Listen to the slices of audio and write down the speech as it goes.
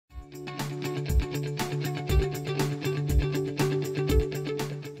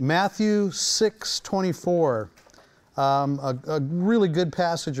Matthew 6:24, a really good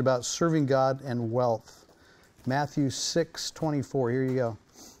passage about serving God and wealth. Matthew 6:24, here you go.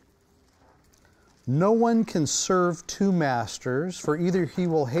 No one can serve two masters, for either he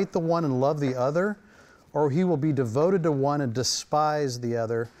will hate the one and love the other, or he will be devoted to one and despise the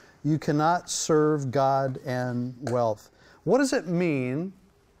other. You cannot serve God and wealth. What does it mean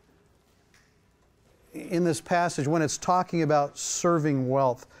in this passage when it's talking about serving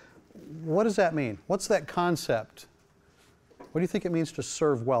wealth? What does that mean? What's that concept? What do you think it means to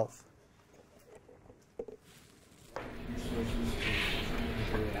serve wealth?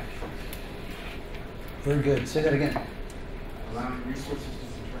 Very good. Say that again. Allowing resources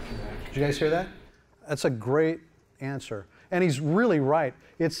to interpret action. Did you guys hear that? That's a great answer. And he's really right.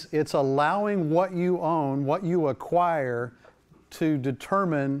 It's allowing what you own, what you acquire, to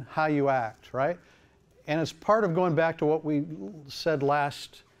determine how you act, right? And it's part of going back to what we said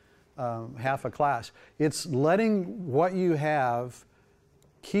last half of class. It's letting what you have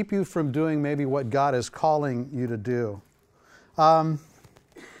keep you from doing maybe what God is calling you to do.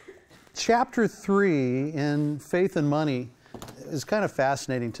 Chapter 3 in Faith and Money is kind of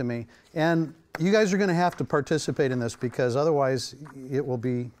fascinating to me. And you guys are going to have to participate in this because otherwise it will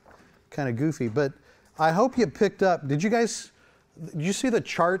be kind of goofy. But I hope you picked up. Did you see the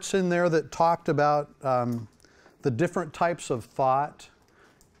charts in there that talked about the different types of thought?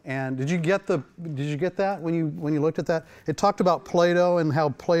 And did you get that when you looked at that? It talked about Plato and how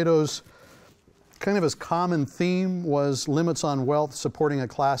Plato's kind of his common theme was limits on wealth supporting a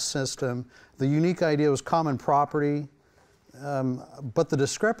class system. The unique idea was common property. But the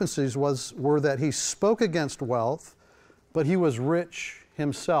discrepancies were that he spoke against wealth, but he was rich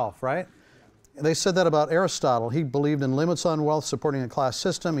himself, right? They said that about Aristotle. He believed in limits on wealth supporting a class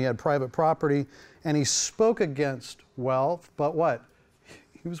system. He had private property, and he spoke against wealth, but what?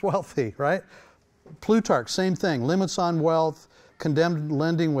 He was wealthy, right? Plutarch, same thing. Limits on wealth, condemned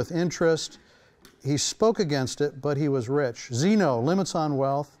lending with interest. He spoke against it, but he was rich. Zeno, limits on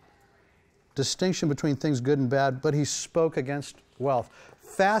wealth, distinction between things good and bad, but he spoke against wealth.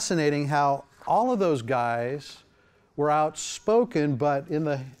 Fascinating how all of those guys were outspoken, but in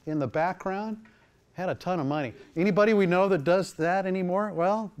the background had a ton of money. Anybody we know that does that anymore?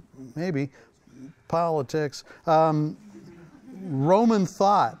 Well, maybe. Politics. Roman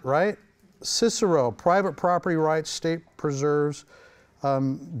thought, right? Cicero, private property rights, state preserves.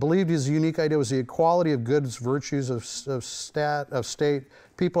 Believed his unique idea was the equality of goods, virtues of state.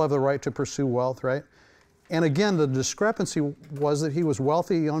 People have the right to pursue wealth, right? And again, the discrepancy was that he was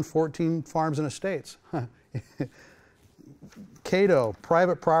wealthy. He owned 14 farms and estates. Cato,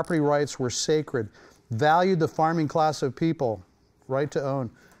 private property rights were sacred. Valued the farming class of people, right to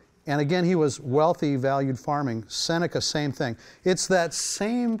own. And again, he was wealthy, valued farming. Seneca, same thing. It's that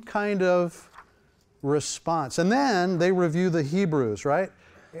same kind of response. And then they review the Hebrews, right?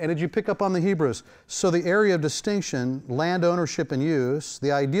 And did you pick up on the Hebrews? So the area of distinction, land ownership and use,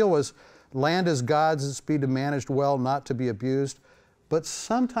 the ideal was land is God's, it's be managed well, not to be abused. But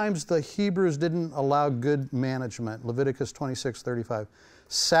sometimes the Hebrews didn't allow good management. Leviticus 26:35.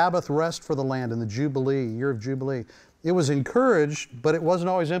 Sabbath rest for the land in the Jubilee, year of Jubilee. It was encouraged, but it wasn't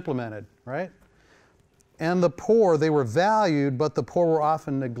always implemented, right? And the poor, they were valued, but the poor were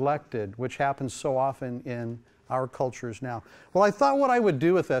often neglected, which happens so often in our cultures now. Well, I thought what I would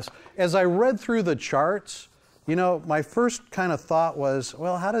do with this, as I read through the charts, you know, my first kind of thought was,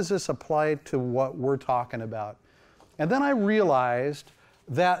 well, how does this apply to what we're talking about? And then I realized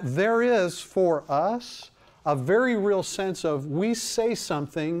that there is, for us, a very real sense of we say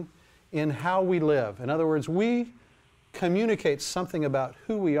something in how we live. In other words, we communicate something about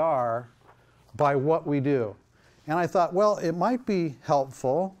who we are by what we do. And I thought, well, it might be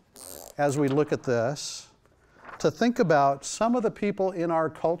helpful as we look at this to think about some of the people in our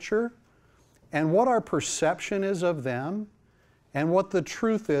culture and what our perception is of them and what the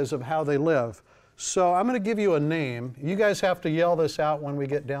truth is of how they live. So I'm going to give you a name. You guys have to yell this out when we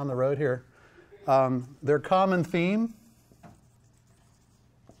get down the road here. Their common theme,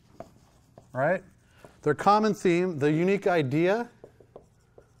 right? Their common theme, the unique idea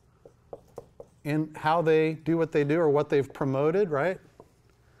in how they do what they do or what they've promoted, right?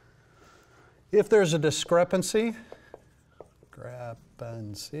 If there's a discrepancy,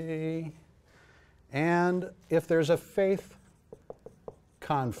 and if there's a faith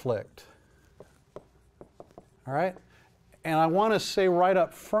conflict, all right? And I want to say right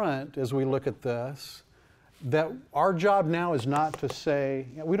up front as we look at this that our job now is not to say,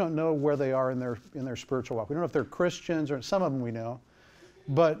 you know, we don't know where they are in their spiritual walk. We don't know if they're Christians, or some of them we know,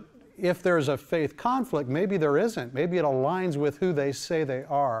 but if there's a faith conflict, maybe there isn't. Maybe it aligns with who they say they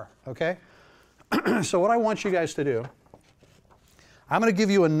are, okay? So what I want you guys to do, I'm going to give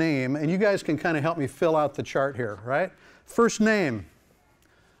you a name, and you guys can kind of help me fill out the chart here, right? First name,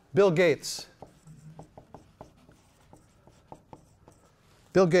 Bill Gates.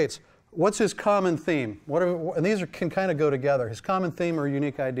 Bill Gates. What's his common theme? And these can kind of go together. His common theme or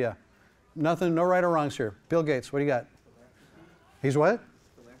unique idea. Nothing, no right or wrongs here. Bill Gates, what do you got? He's what?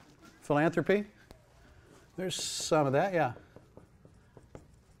 Philanthropy. There's some of that, yeah.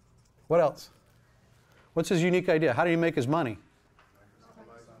 What else? What's his unique idea? How do you make his money?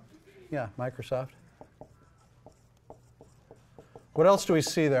 Yeah, Microsoft. What else do we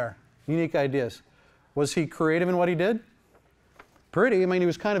see there? Unique ideas. Was he creative in what he did? Pretty. I mean, he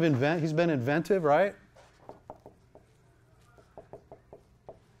was kind of he's been inventive, right?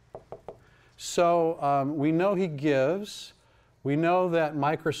 So we know he gives. We know that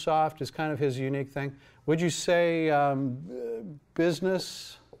Microsoft is kind of his unique thing. Would you say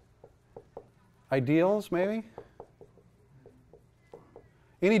business ideals, maybe?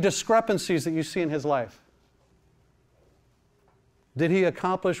 Any discrepancies that you see in his life? Did he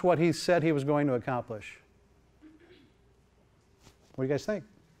accomplish what he said he was going to accomplish? What do you guys think?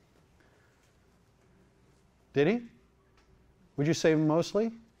 Did he? Would you say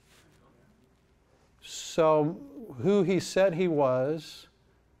mostly? So who he said he was,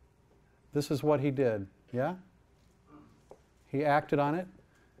 this is what he did. Yeah? He acted on it.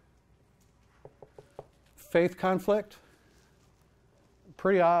 Faith conflict.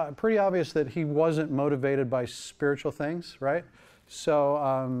 Pretty obvious that he wasn't motivated by spiritual things, right?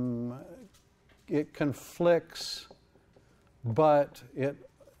 So it conflicts, but it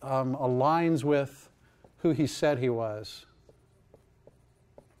aligns with who he said he was.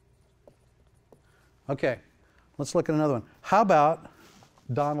 Okay, let's look at another one. How about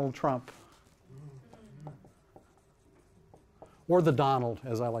Donald Trump? Or the Donald,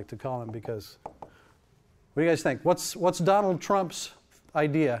 as I like to call him, because what do you guys think? What's Donald Trump's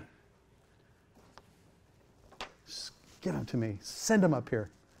idea? Give him to me. Send him up here.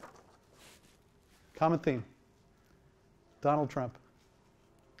 Common theme. Donald Trump.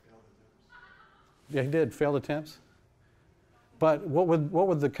 Yeah, he did. Failed attempts. But what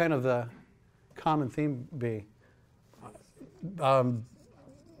would the kind of the common theme be?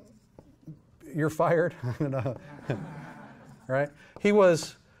 You're fired. I don't know. Right? He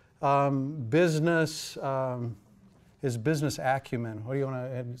was business. His business acumen. What do you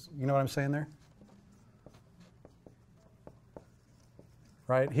want to? You know what I'm saying there?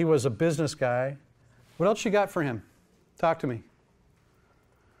 Right? He was a business guy. What else you got for him? Talk to me.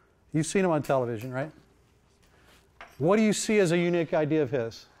 You've seen him on television, right? What do you see as a unique idea of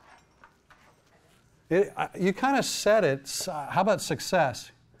his? You kind of said it. How about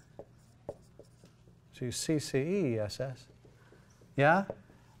success? So you C-C-E-S-S. Yeah?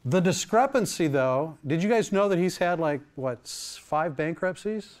 The discrepancy, though, did you guys know that he's had like, what, 5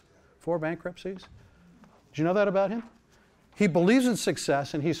 bankruptcies? 4 bankruptcies? Did you know that about him? He believes in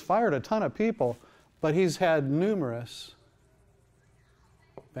success, and he's fired a ton of people, but he's had numerous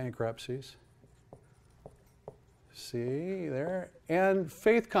bankruptcies. See there? And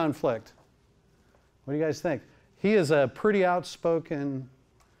faith conflict. What do you guys think? He is a pretty outspoken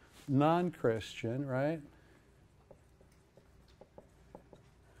non-Christian, right?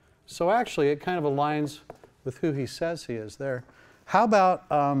 So actually, it kind of aligns with who he says he is there. How about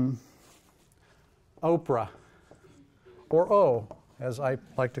Oprah? Or O, as I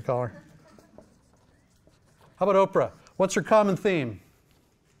like to call her. How about Oprah? What's her common theme?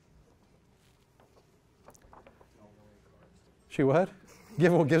 She what?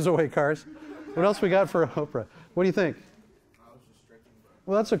 Gives away cars. What else we got for Oprah? What do you think? I was just stretching,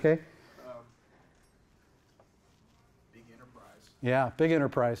 but Well, that's okay. big enterprise. Yeah, big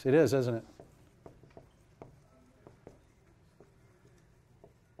enterprise. It is, isn't it?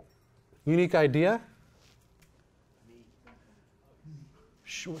 Unique idea?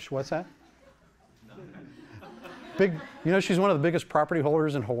 What's that? Big. You know, she's one of the biggest property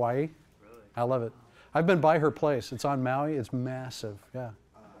holders in Hawaii. Really? I love it. I've been by her place. It's on Maui. It's massive. Yeah.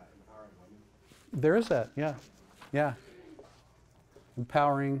 Empowering women. There is that. Yeah. Yeah.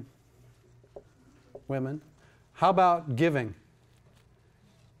 Empowering women. How about giving?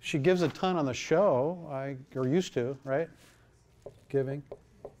 She gives a ton on the show, or used to, right? Giving.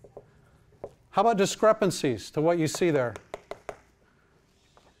 How about discrepancies to what you see there?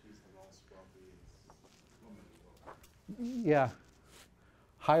 She's the most wealthy woman in the world. Yeah.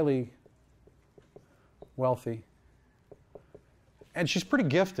 Highly wealthy. And she's pretty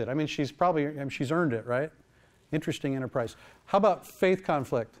gifted. I mean, she's earned it, right? Interesting enterprise. How about faith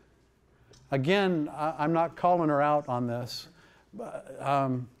conflict? Again, I'm not calling her out on this.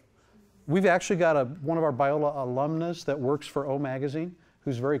 We've actually got one of our Biola alumnus that works for O Magazine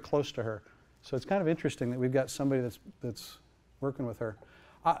who's very close to her. So it's kind of interesting that we've got somebody that's working with her.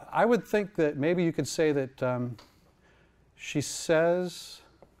 I would think that maybe you could say that she says,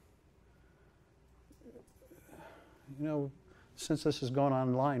 you know, since this is going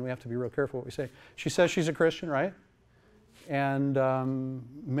online, we have to be real careful what we say. She says she's a Christian, right? And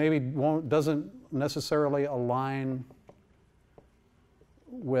maybe doesn't necessarily align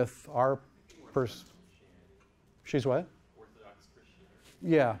with our person. She's what? Orthodox Christian.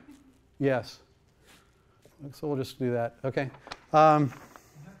 Yeah. Yes. So we'll just do that. Okay.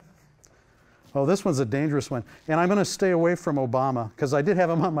 Oh, this one's a dangerous one. And I'm going to stay away from Obama because I did have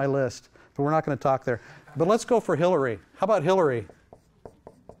him on my list, but we're not going to talk there. But let's go for Hillary. How about Hillary?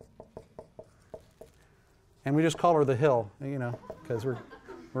 And we just call her the Hill, you know, because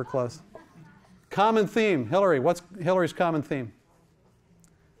we're close. Common theme. Hillary, what's Hillary's common theme?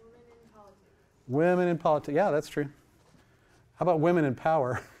 Women in politics. Women in politics. Yeah, that's true. How about women in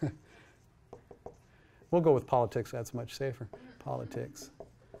power? We'll go with politics. That's much safer. Politics.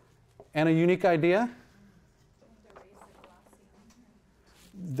 And a unique idea?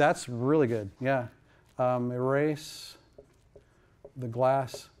 That's really good. Yeah. Erase the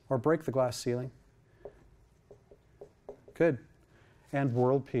glass or break the glass ceiling. Good. And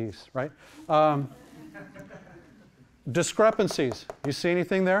world peace, right? Discrepancies. You see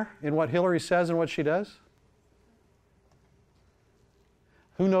anything there in what Hillary says and what she does?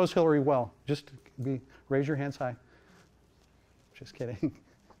 Who knows Hillary well? Just raise your hands high. Just kidding.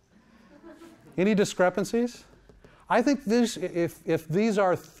 Any discrepancies? I think if these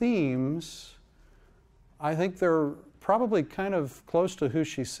are themes, I think they're probably kind of close to who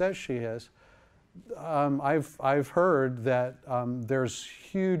she says she is. I've heard that there's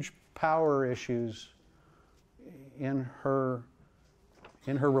huge power issues in her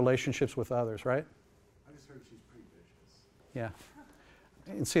relationships with others, right? I just heard she's pretty vicious. Yeah.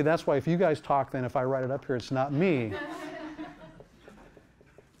 And see, that's why if you guys talk, then if I write it up here, it's not me.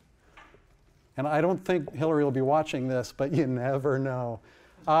 And I don't think Hillary will be watching this, but you never know.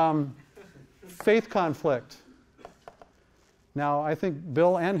 Faith conflict. Now, I think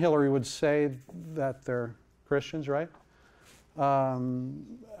Bill and Hillary would say that they're Christians, right? And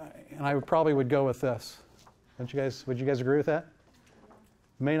I probably would go with this. Would you guys agree with that?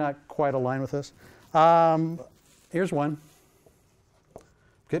 May not quite align with this. Here's one.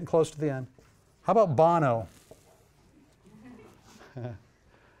 Getting close to the end. How about Bono?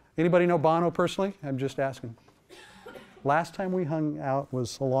 Anybody know Bono personally? I'm just asking. Last time we hung out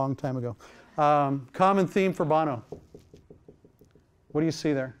was a long time ago. Common theme for Bono. What do you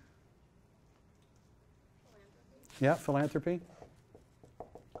see there? Philanthropy. Yeah, philanthropy.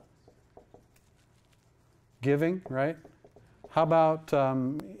 Giving, right? How about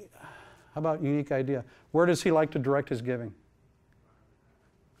unique idea? Where does he like to direct his giving?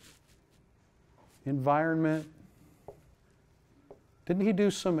 Environment. Didn't he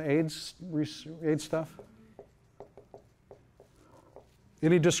do some AIDS stuff?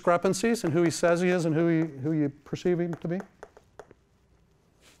 Any discrepancies in who he says he is and who you perceive him to be?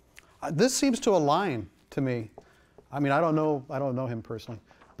 This seems to align to me. I mean, I don't know him personally,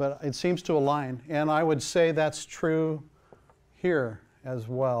 but it seems to align. And I would say that's true here as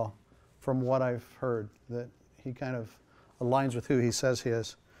well from what I've heard, that he kind of aligns with who he says he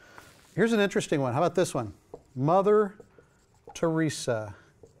is. Here's an interesting one. How about this one? Mother Teresa.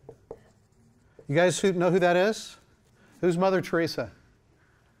 You guys know who that is? Who's Mother Teresa?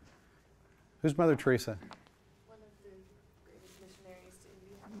 Who's Mother Teresa? One of the greatest missionaries to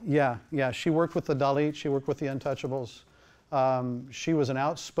India. Yeah. She worked with the Dalit. She worked with the untouchables. She was an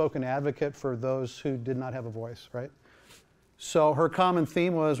outspoken advocate for those who did not have a voice, right? So her common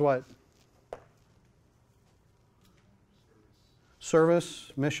theme was what?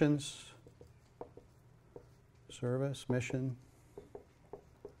 Service, missions. Service, mission.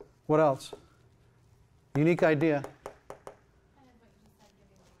 What else? Unique idea.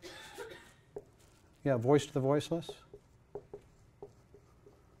 Yeah, voice to the voiceless.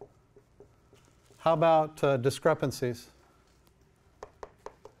 How about discrepancies?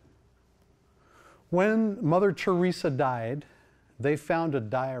 When Mother Teresa died, they found a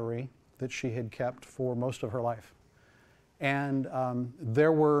diary that she had kept for most of her life. And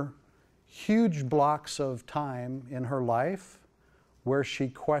there were huge blocks of time in her life where she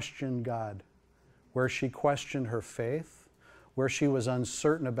questioned God, where she questioned her faith, where she was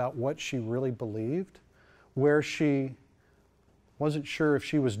uncertain about what she really believed, where she wasn't sure if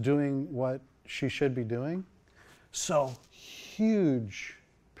she was doing what she should be doing. So, huge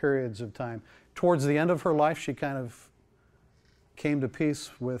periods of time. Towards the end of her life, she kind of came to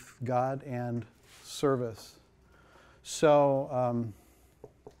peace with God and service. So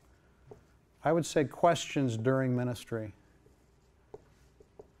I would say questions during ministry.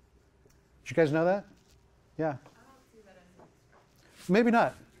 Did you guys know that? Yeah. I don't see that as Maybe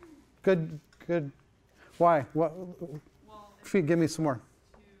not. Good. Why? What? well, Give me some more.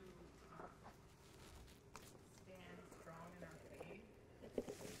 to stand strong in our faith.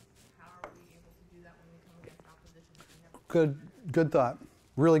 How are we able to do that when we come against opposition? Good thought.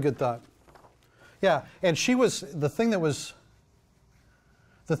 Really good thought. Yeah, and she was the thing that was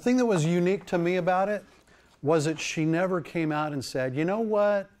unique to me about it was that she never came out and said, "You know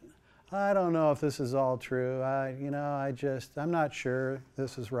what? I don't know if this is all true. I'm not sure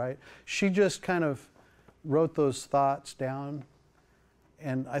this is right." She just kind of wrote those thoughts down,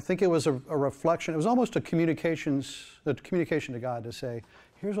 and I think it was a reflection. It was almost a communication to God to say,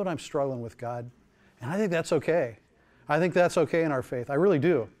 "Here's what I'm struggling with, God," and I think that's okay. I think that's okay in our faith. I really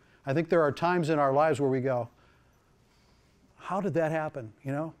do. I think there are times in our lives where we go, "How did that happen?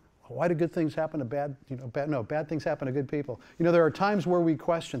 Why do good things happen to bad things happen to good people?" There are times where we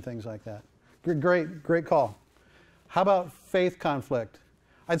question things like that. Great call. How about faith conflict?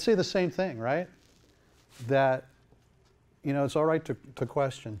 I'd say the same thing, right? That, it's all right to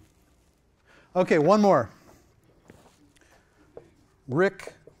question. Okay, one more.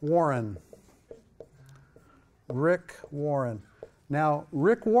 Rick Warren. Now,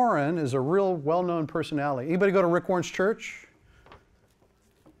 Rick Warren is a real well-known personality. Anybody go to Rick Warren's church?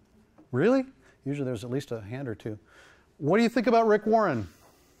 Really? Usually there's at least a hand or two. What do you think about Rick Warren?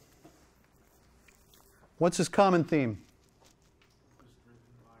 What's his common theme?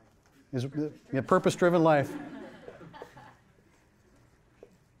 Purpose-driven life.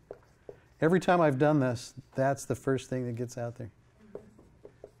 Every time I've done this, that's the first thing that gets out there.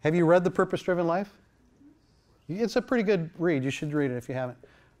 Have you read The Purpose-Driven Life? It's a pretty good read. You should read it if you haven't.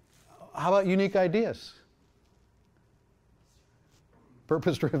 How about Unique Ideas?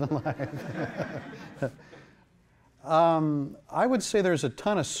 Purpose-driven life. I would say there's a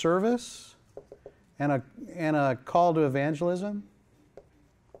ton of service and a call to evangelism.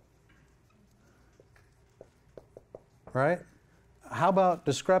 Right? How about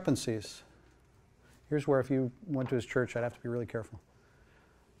discrepancies? Here's where if you went to his church, I'd have to be really careful.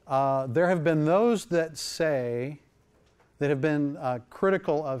 There have been those that have been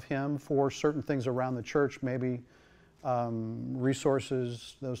critical of him for certain things around the church, maybe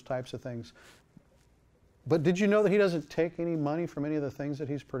resources, those types of things. But did you know that he doesn't take any money from any of the things that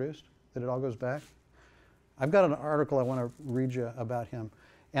he's produced? That it all goes back? I've got an article I want to read you about him.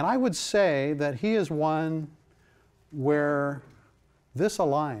 And I would say that he is one where this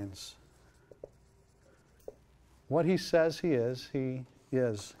aligns. What he says he is,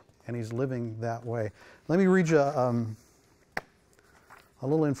 and he's living that way. Let me read you a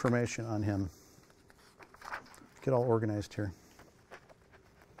little information on him. Get all organized here.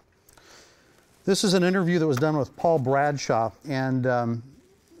 This is an interview that was done with Paul Bradshaw, and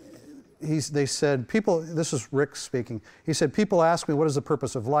they said, this is Rick speaking, he said, "People ask me, what is the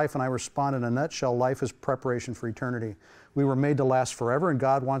purpose of life? And I respond in a nutshell, life is preparation for eternity. We were made to last forever, and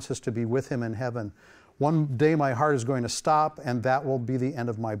God wants us to be with Him in heaven. One day my heart is going to stop, and that will be the end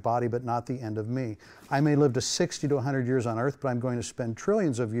of my body, but not the end of me. I may live to 60 to 100 years on earth, but I'm going to spend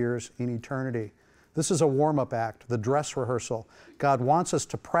trillions of years in eternity. This is a warm-up act, the dress rehearsal. God wants us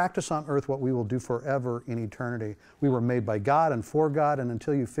to practice on earth what we will do forever in eternity. We were made by God and for God, and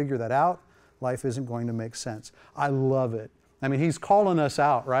until you figure that out, life isn't going to make sense." I love it. I mean, he's calling us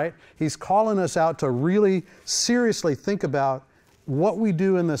out, right? He's calling us out to really seriously think about what we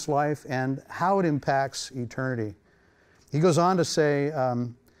do in this life and how it impacts eternity. He goes on to say,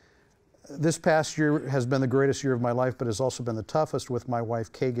 "This past year has been the greatest year of my life, but has also been the toughest with my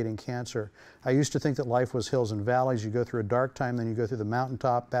wife, Kay, getting cancer. I used to think that life was hills and valleys. You go through a dark time, then you go through the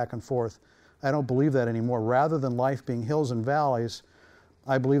mountaintop, back and forth. I don't believe that anymore. Rather than life being hills and valleys,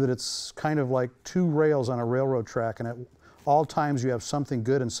 I believe that it's kind of like two rails on a railroad track, and at all times you have something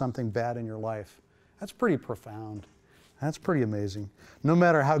good and something bad in your life." That's pretty profound. That's pretty amazing. No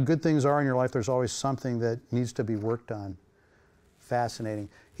matter how good things are in your life, there's always something that needs to be worked on. Fascinating.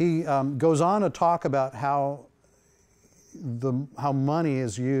 He goes on to talk about how money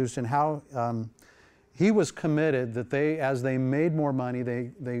is used and how he was committed that as they made more money,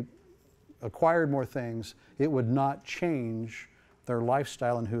 they acquired more things, it would not change their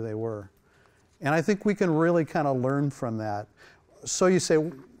lifestyle and who they were. And I think we can really kind of learn from that. So you say,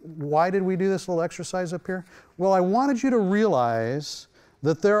 why did we do this little exercise up here? Well, I wanted you to realize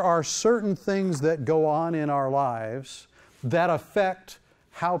that there are certain things that go on in our lives that affect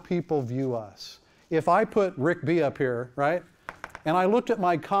how people view us. If I put Rick B up here, right, and I looked at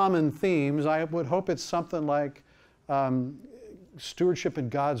my common themes, I would hope it's something like stewardship in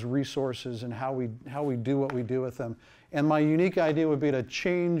God's resources and how we do what we do with them. And my unique idea would be to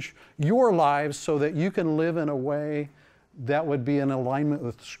change your lives so that you can live in a way that would be in alignment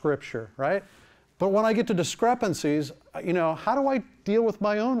with Scripture, right? But when I get to discrepancies, you know, how do I deal with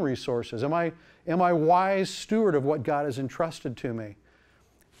my own resources? Am I wise steward of what God has entrusted to me?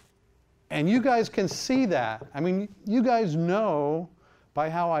 And you guys can see that. I mean, you guys know by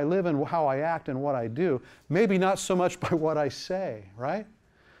how I live and how I act and what I do. Maybe not so much by what I say, right?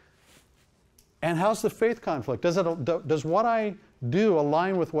 And how's the faith conflict? Does what I do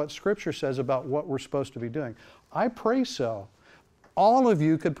align with what Scripture says about what we're supposed to be doing? I pray so. All of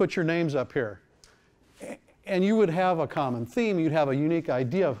you could put your names up here. And you would have a common theme. You'd have a unique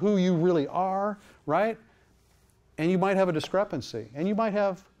idea of who you really are, right? And you might have a discrepancy. And you might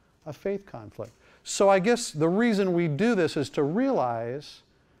have a faith conflict. So I guess the reason we do this is to realize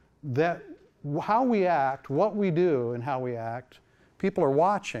that how we act, what we do and how we act, people are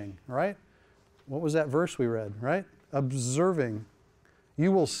watching, right? What was that verse we read, right? Observing.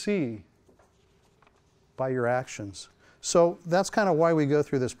 You will see by your actions. So that's kind of why we go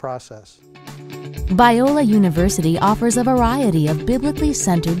through this process. Biola University offers a variety of biblically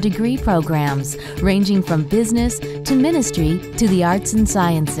centered degree programs, ranging from business to ministry to the arts and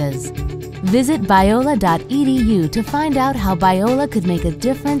sciences. Visit biola.edu to find out how Biola could make a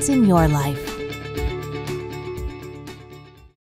difference in your life.